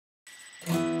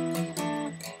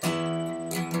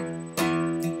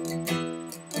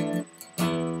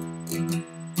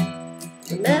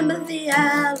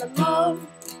Alamo.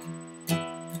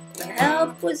 The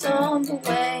help was on the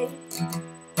way.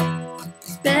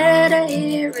 It's better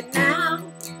here and now.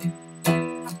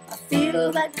 I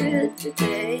feel that good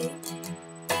today.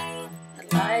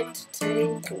 I'd like to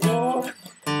take a walk,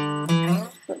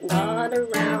 but not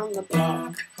around the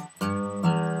block.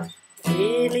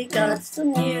 Really got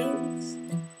some news.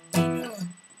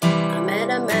 I met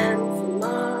a man from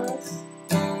Mars.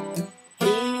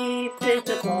 He picked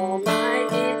up all my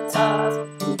guitars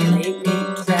and played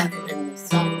me traveling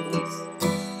songs.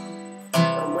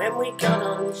 And when we got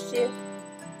on the ship,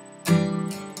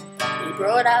 he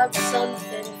brought out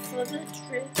something for the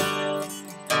trip.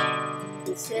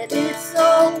 He said it's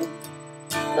old,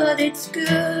 but it's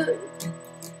good,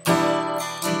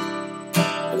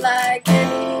 like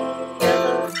any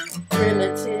other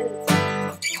primitive.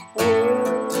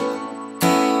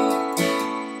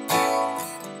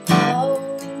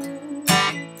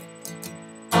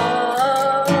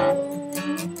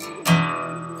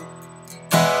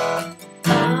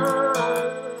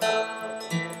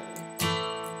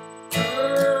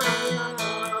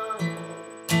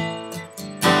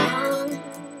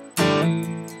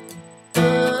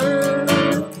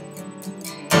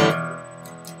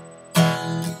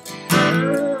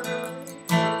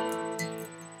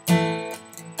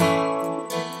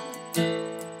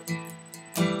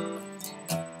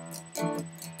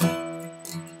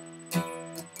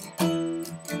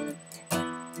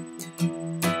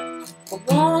 I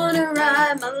wanna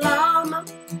ride my llama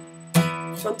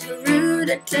from Peru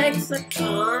to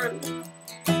Texarkana.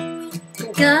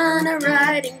 I'm gonna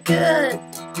ride him good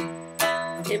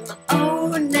in my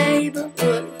own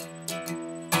neighborhood.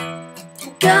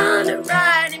 I'm gonna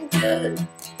ride him good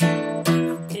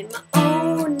in my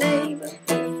own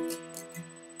neighborhood.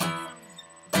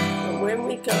 And when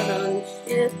we got on the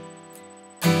ship,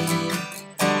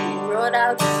 he brought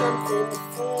out something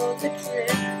for the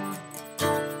trip.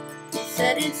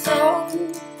 Said it's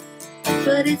old,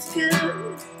 but it's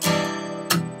good,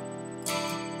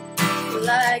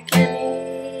 like any